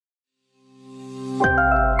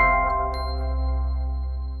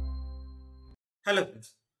Hello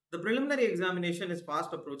friends. The preliminary examination is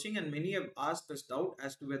fast approaching and many have asked us doubt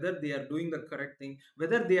as to whether they are doing the correct thing,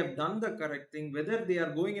 whether they have done the correct thing, whether they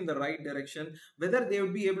are going in the right direction, whether they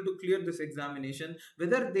would be able to clear this examination,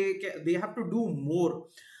 whether they have to do more.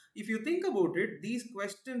 If you think about it, these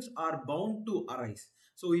questions are bound to arise.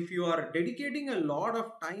 So if you are dedicating a lot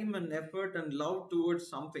of time and effort and love towards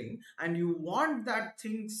something and you want that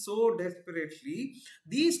thing so desperately,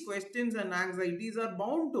 these questions and anxieties are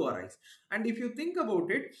bound to arise. And if you think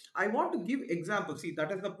about it, I want to give examples. See,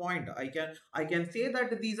 that is the point. I can say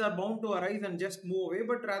that these are bound to arise and just move away,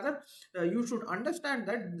 but rather you should understand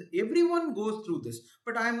that everyone goes through this.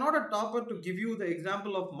 But I am not a topper to give you the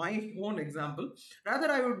example of my own example.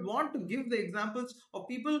 Rather, I would want to give the examples of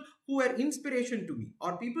people who were inspiration to me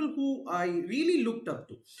or people who I really looked up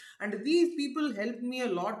to. And these people helped me a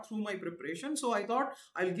lot through my preparation. So I thought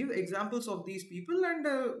I'll give examples of these people, and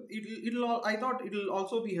I thought it'll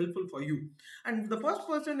also be helpful for you. And the first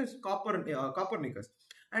person is Copernicus.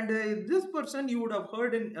 And this person you would have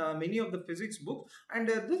heard in many of the physics books. And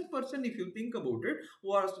this person, if you think about it,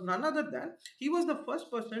 was none other than, he was the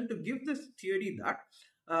first person to give this theory that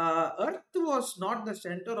Earth was not the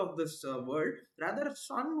center of this world, rather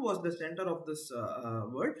sun was the center of this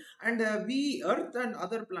world, and we, Earth and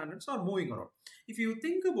other planets are moving around. If you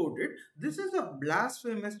think about it, this is a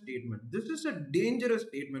blasphemous statement. This is a dangerous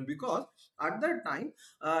statement because at that time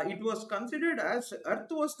it was considered as Earth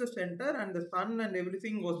was the center and the sun and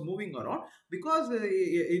everything was moving around, because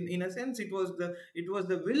in a sense it was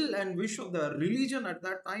the will and wish of the religion at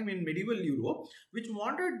that time in medieval Europe, which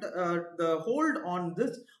wanted the hold on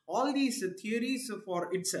all these theories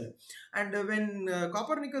for itself. And when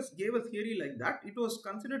Copernicus gave a theory like that, it was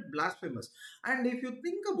considered blasphemous. And if you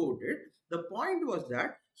think about it, the point was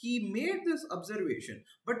that he made this observation,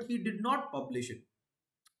 but he did not publish it.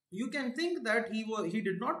 You can think that he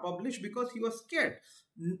did not publish because he was scared.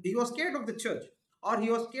 He was scared of the church, or he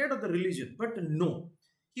was scared of the religion. But no,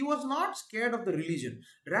 he was not scared of the religion.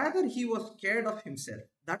 Rather, he was scared of himself.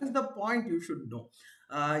 That is the point you should know.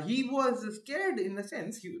 He was scared in a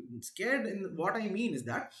sense. Scared in what I mean is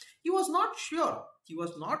that he was not sure. He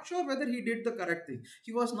was not sure whether he did the correct thing.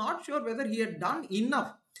 He was not sure whether he had done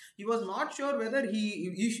enough. He was not sure whether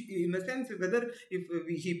in a sense, whether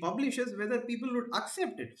if he publishes, whether people would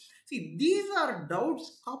accept it. See, these are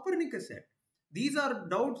doubts Copernicus had. These are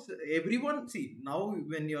doubts everyone, see, now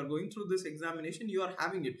when you are going through this examination, you are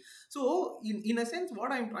having it. So in a sense,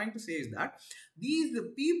 what I'm trying to say is that these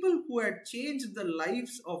people who had changed the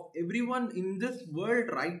lives of everyone in this world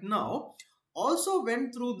right now also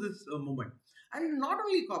went through this moment. And not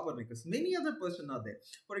only Copernicus, many other persons are there.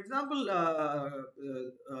 For example,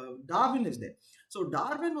 Darwin is there. So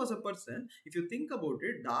Darwin was a person, if you think about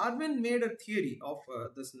it, Darwin made a theory of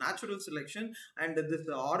this natural selection and this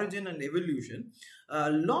origin and evolution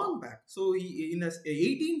long back. So he, in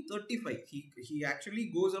 1835, he actually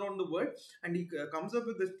goes around the world and he comes up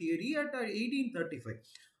with this theory at 1835.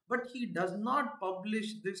 But he does not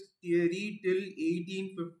publish this theory till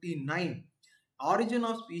 1859. Origin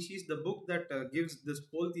of Species, the book that gives this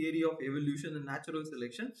whole theory of evolution and natural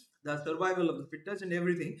selection, the survival of the fittest and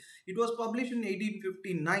everything, it was published in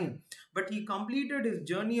 1859. But he completed his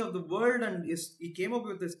journey of the world and he came up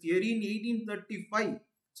with this theory in 1835.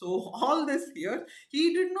 So all this here,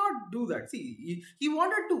 he did not do that. See, he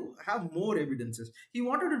wanted to have more evidences. He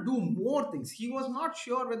wanted to do more things. He was not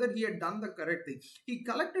sure whether he had done the correct thing. He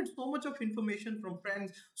collected so much of information from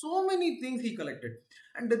friends, so many things he collected.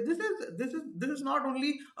 And this is not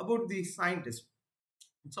only about the scientists.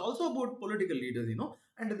 It's also about political leaders, you know.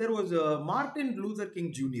 And there was Martin Luther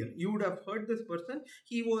King Jr. You would have heard this person.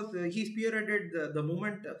 He spearheaded the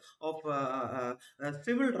movement of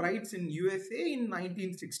civil rights in USA in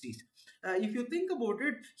 1960s. If you think about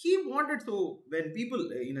it, he wanted, so when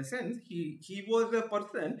people, in a sense, he was a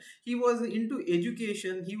person, he was into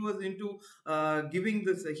education, he was into giving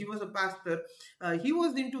this, he was a pastor, he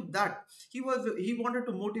was into that. He wanted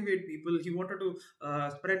to motivate people, he wanted to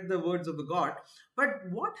spread the words of the God. But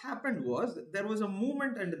what happened was, there was a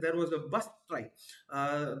movement and there was a bus strike.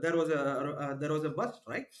 There was a bus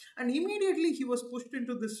strike, and immediately he was pushed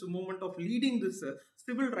into this movement of leading this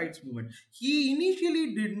civil rights movement. He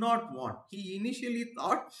initially did not want. He initially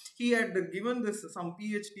thought he had given this some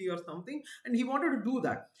PhD or something, and he wanted to do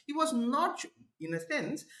that. He was not, in a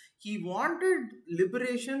sense, he wanted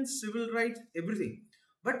liberation, civil rights, everything,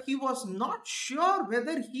 but he was not sure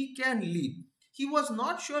whether he can lead. He was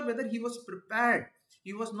not sure whether he was prepared.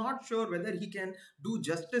 He was not sure whether he can do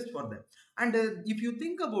justice for them. And if you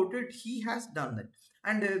think about it, he has done that.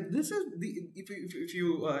 And this is the,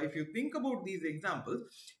 if you think about these examples,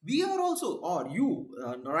 we are also, or you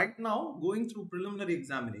right now going through preliminary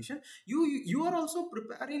examination, you are also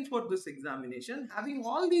preparing for this examination, having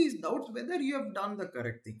all these doubts whether you have done the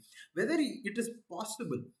correct thing, whether it is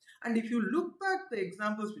possible. And if you look back the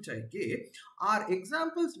examples which I gave are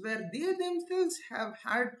examples where they themselves have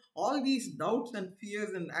had all these doubts and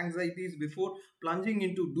fears and anxieties before plunging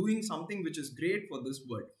into doing something which is great for this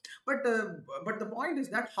world. But the point is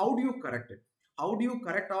that how do you correct it? How do you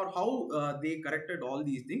correct, or how they corrected all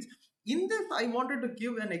these things? In this, I wanted to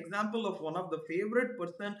give an example of one of the favorite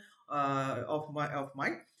person of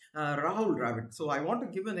mine, Rahul Dravid. So I want to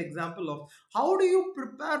give an example of how do you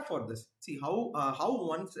prepare for this. See how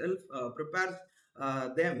oneself prepares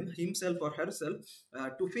himself or herself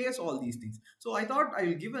to face all these things. So I thought I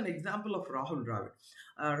will give an example of Rahul Dravid.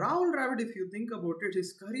 Rahul Dravid, if you think about it,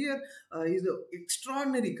 his career is an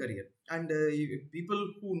extraordinary career, and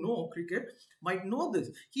people who know cricket might know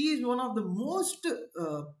this. He is one of the most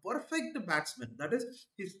perfect batsmen. That is,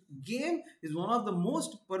 his game is one of the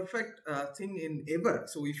most perfect thing in ever.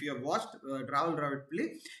 So if you have watched Rahul Dravid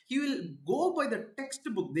play, he will go by the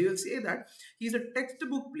textbook. They will say that he is a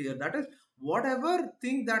textbook player. That is, whatever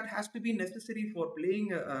thing that has to be necessary for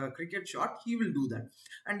playing a cricket shot, he will do that.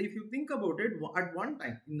 And if you think about it, at one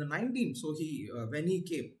time in the 19, so he when he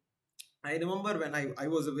came, I remember when I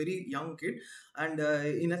was a very young kid, and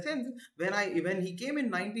in a sense, when he came in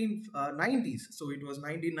 1990s, so it was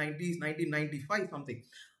 1990s, 1995 something.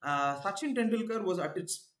 Sachin Tendulkar was at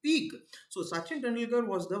its peak. So Sachin Tendulkar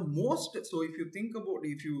was the most. So if you think about,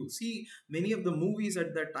 if you see many of the movies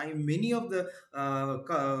at that time, many of the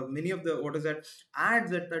what is that,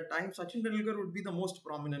 ads at that time, Sachin Tendulkar would be the most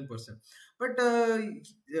prominent person. But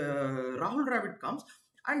Rahul Dravid comes,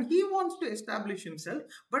 and he wants to establish himself.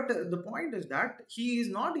 But the point is that he is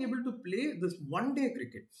not able to play this one day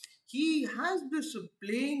cricket. He has this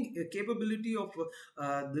playing capability of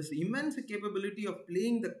this immense capability of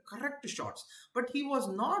playing the correct shots, but he was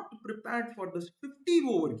not prepared for this 50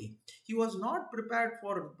 over game. He was not prepared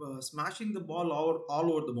for smashing the ball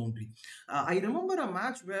all over the boundary. I remember a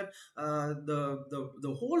match where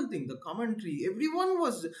the whole thing, the commentary, everyone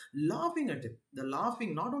was laughing at him. The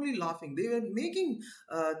laughing, not only laughing, they were making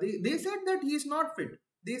they said that he is not fit.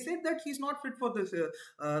 They said that he's not fit for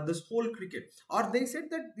this whole cricket, or they said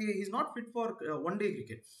that he's not fit for one day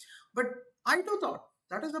cricket. But I too thought,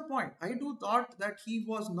 that is the point, I too thought that he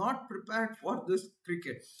was not prepared for this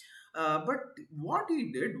cricket. But what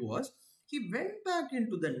he did was, he went back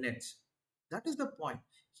into the nets. That is the point.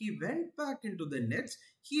 He went back into the nets.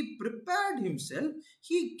 He prepared himself.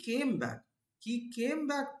 He came back. He came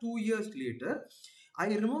back 2 years later. I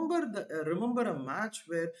remember a match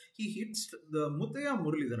where he hits the Muthaiya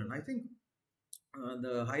Muralidharan. I think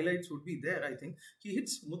the highlights would be there. I think he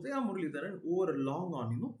hits Muthaiya Muralidharan over a long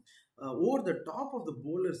on, over the top of the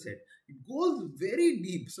bowler's head. It goes very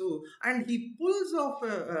deep. So, and he pulls off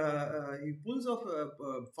a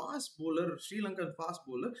fast bowler, Sri Lankan fast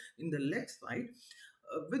bowler in the leg side.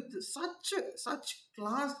 With such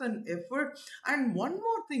class and effort. And one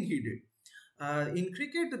more thing he did. In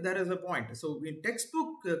cricket, there is a point. So, in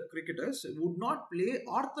textbook cricketers would not play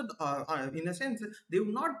in a sense, they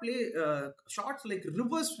would not play shots like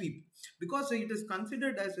reverse sweep, because it is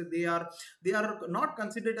considered as they are not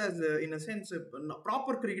considered as in a sense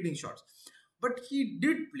proper cricketing shots. But he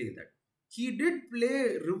did play that. He did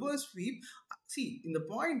play reverse sweep. See, the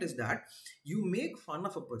point is that you make fun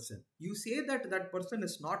of a person. You say that that person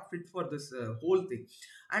is not fit for this whole thing.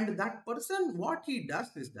 And that person, what he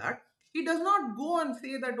does is that he does not go and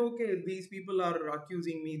say that, okay, these people are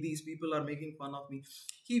accusing me, these people are making fun of me.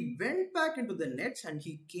 He went back into the nets and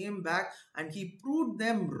he came back and he proved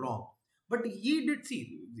them wrong. But he did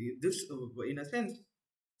see this, in a sense,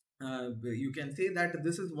 you can say that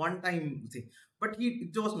this is one time thing. But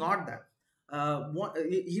it was not that.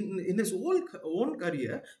 In his own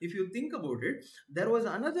career, if you think about it, there was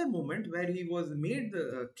another moment where he was made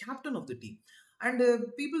the captain of the team. And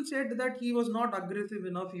people said that he was not aggressive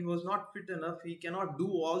enough, he was not fit enough, he cannot do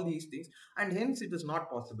all these things, and hence it is not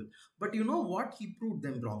possible. But you know what? He proved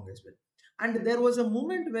them wrong as well. And there was a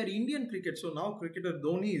moment where Indian cricket, so now cricketer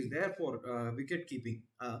Dhoni is there for wicket keeping.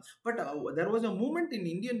 But there was a moment in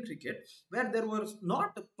Indian cricket where there was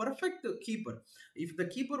not a perfect keeper. If the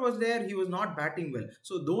keeper was there, he was not batting well.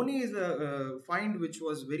 So Dhoni is a find which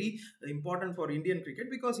was very important for Indian cricket,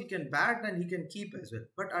 because he can bat and he can keep as well.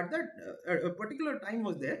 But at that a particular time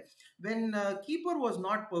was there when keeper was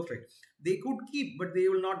not perfect. They could keep, but they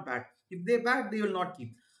will not bat. If they bat, they will not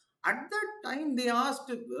keep. At that time, they asked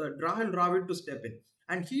Rahul Dravid to step in,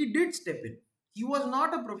 and he did step in. He was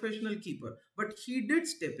not a professional keeper, but he did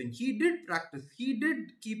step in. He did practice. He did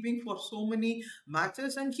keeping for so many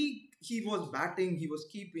matches, and he was batting. He was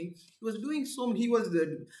keeping. He was doing so many. He was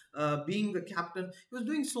being the captain. He was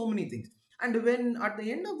doing so many things. And when at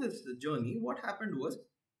the end of this journey, what happened was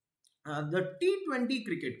the T20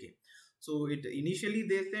 cricket came. So it initially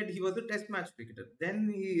they said he was a test match cricketer.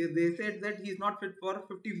 Then they said that he's not fit for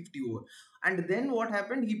 50-50 over. And then what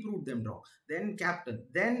happened? He proved them wrong. Then captain.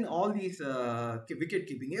 Then all these wicket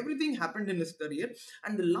keeping. Everything happened in his career.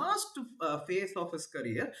 And the last phase of his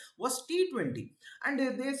career was T20.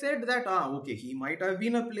 And they said that, okay, he might have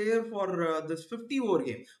been a player for this 50 over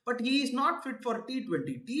game. But he is not fit for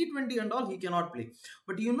T20. T20 and all, he cannot play.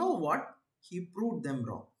 But you know what? He proved them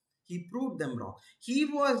wrong. He proved them wrong. He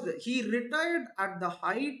retired at the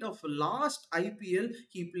height of last IPL.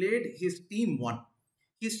 He played, his team won.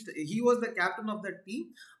 He was the captain of that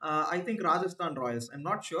team. I think Rajasthan Royals. I'm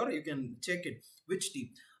not sure. You can check it. Which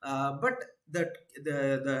team? But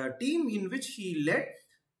the team in which he led,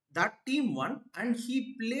 that team won, and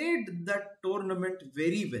he played that tournament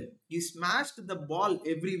very well. He smashed the ball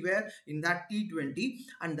everywhere in that T20,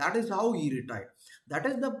 and that is how he retired. That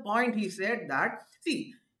is the point. He said that,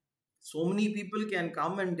 see, so many people can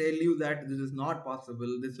come and tell you that this is not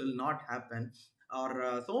possible, this will not happen,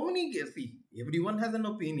 or so many, see, everyone has an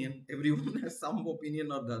opinion, everyone has some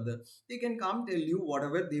opinion or the other. They can come tell you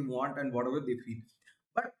whatever they want and whatever they feel,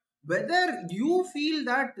 but whether you feel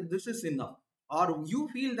that this is enough, or you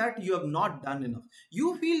feel that you have not done enough,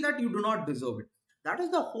 you feel that you do not deserve it, that is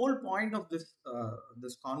the whole point of this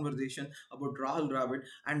conversation about Rahul Dravid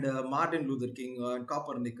and Martin Luther King and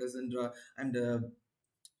Copernicus and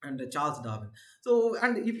Charles Darwin. So,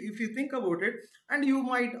 and if you think about it, and you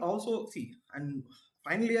might also see, and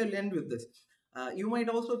finally I'll end with this. You might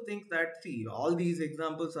also think that, see, all these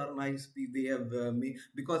examples are nice. They have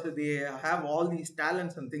because they have all these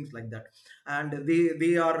talents and things like that, and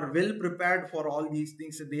they are well prepared for all these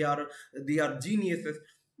things. They are geniuses.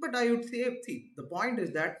 But I would say, see, the point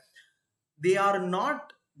is that they are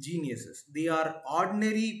not geniuses. They are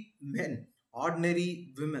ordinary men,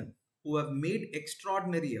 ordinary women who have made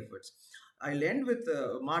extraordinary efforts. I'll end with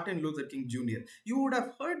Martin Luther King Jr. You would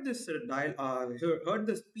have heard this heard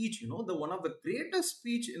the speech. You know, the one of the greatest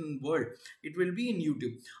speech in world. It will be in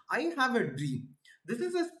YouTube. I have a dream. This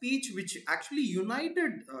is a speech which actually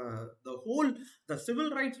united the civil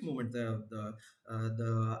rights movement,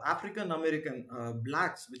 the African American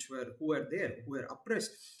blacks who were there, who were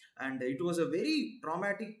oppressed, and it was a very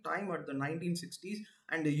traumatic time at the 1960s,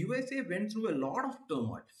 and the USA went through a lot of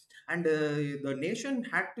turmoil, and the nation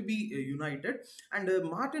had to be united, and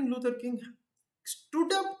Martin Luther King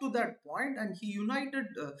stood up to that point, and he united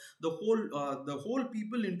the whole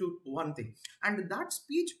people into one thing, and that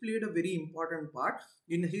speech played a very important part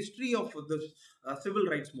in the history of the civil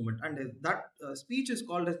rights movement, and that speech is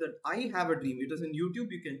called as that I Have a Dream. It is in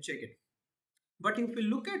YouTube, you can check it. But if you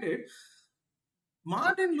look at it,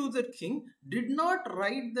 Martin Luther King did not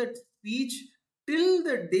write that speech till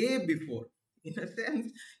the day before. In a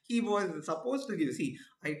sense, he was supposed to give. See,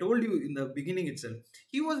 I told you in the beginning itself,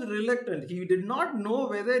 he was reluctant. He did not know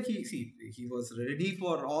whether he was ready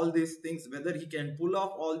for all these things, whether he can pull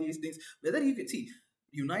off all these things, whether he could see.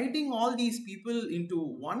 Uniting all these people into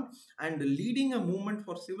one and leading a movement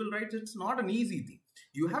for civil rights, it's not an easy thing.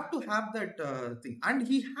 You have to have that thing, and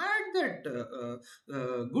he had that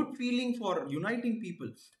good feeling for uniting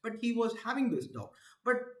people, but he was having this doubt.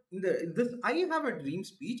 But this I Have a Dream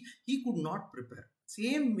speech, he could not prepare.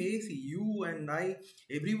 Same way, see, you and I,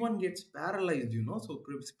 everyone gets paralyzed, you know. So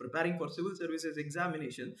preparing for civil services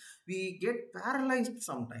examination, we get paralyzed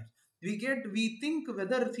sometimes. We think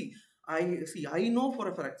whether, I know for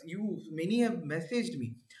a fact, many have messaged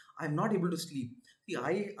me, I'm not able to sleep. See,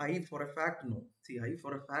 I for a fact know. See, I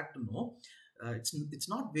for a fact know. It's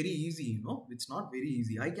not very easy, you know. It's not very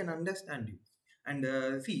easy. I can understand you. And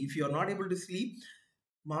see, if you are not able to sleep,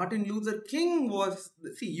 Martin Luther King was.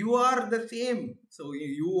 See, you are the same. So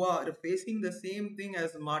you are facing the same thing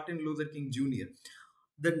as Martin Luther King Jr.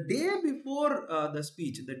 The day before the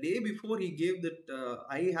speech, the day before he gave that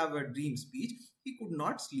I Have a Dream speech, he could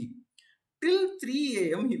not sleep. Till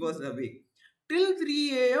 3 a.m. he was awake. Till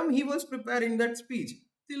 3 a.m. he was preparing that speech.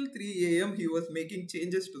 Till 3 a.m. he was making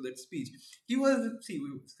changes to that speech. He was,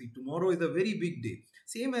 tomorrow is a very big day.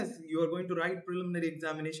 Same as you are going to write preliminary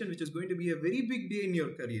examination, which is going to be a very big day in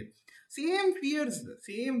your career. Same fears,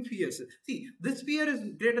 same fears. See, this fear is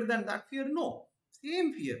greater than that fear. No,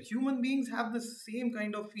 same fear. Human beings have the same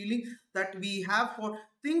kind of feeling that we have for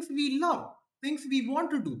things we love. things we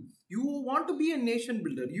want to do. You want to be a nation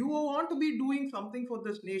builder. You want to be doing something for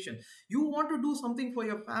this nation. You want to do something for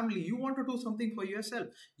your family. You want to do something for yourself.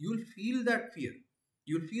 You'll feel that fear.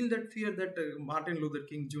 You'll feel that fear that Martin Luther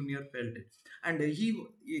King Jr. felt it. And he,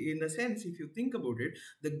 in a sense, if you think about it,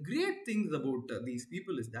 the great things about these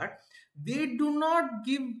people is that they do not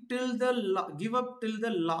give up till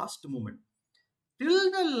the last moment.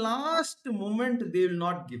 Till the last moment they will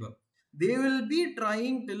not give up. They will be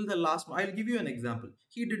trying till the last. I'll give you an example.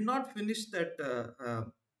 He did not finish that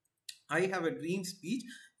I have a dream speech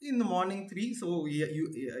in the morning 3, so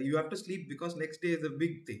you have to sleep because next day is a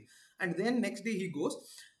big thing. And then next day he goes,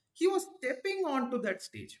 he was stepping onto that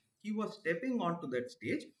stage. He was stepping onto that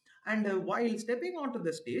stage, and while stepping onto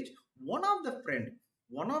the stage, one of the friend,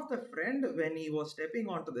 when he was stepping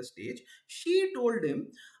onto the stage, she told him,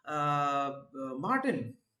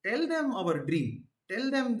 Martin, tell them our dream. Tell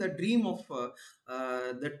them the dream of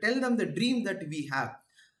tell them the dream that we have.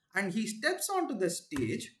 And he steps onto the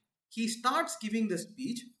stage, he starts giving the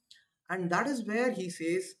speech, and that is where he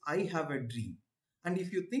says, I have a dream. And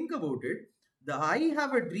if you think about it, the I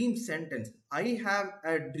have a dream sentence, I have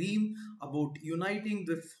a dream about uniting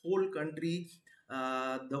this whole country,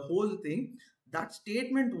 the whole thing, that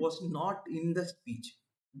statement was not in the speech.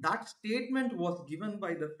 That statement was given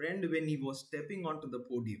by the friend when he was stepping onto the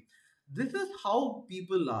podium. This is how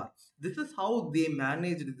people are. This is how they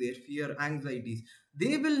managed their fear, anxieties.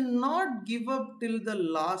 They will not give up till the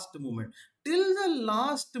last moment. Till the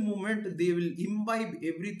last moment, they will imbibe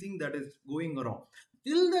everything that is going around.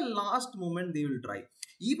 Till the last moment, they will try.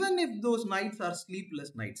 Even if those nights are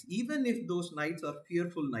sleepless nights, even if those nights are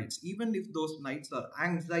fearful nights, even if those nights are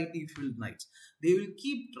anxiety filled nights, they will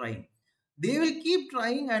keep trying. They will keep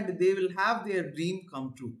trying, and they will have their dream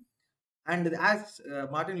come true. And as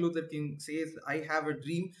Martin Luther King says, I have a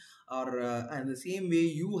dream, or and the same way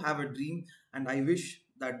you have a dream, and I wish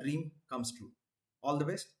that dream comes true. All the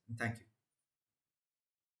best, and thank you.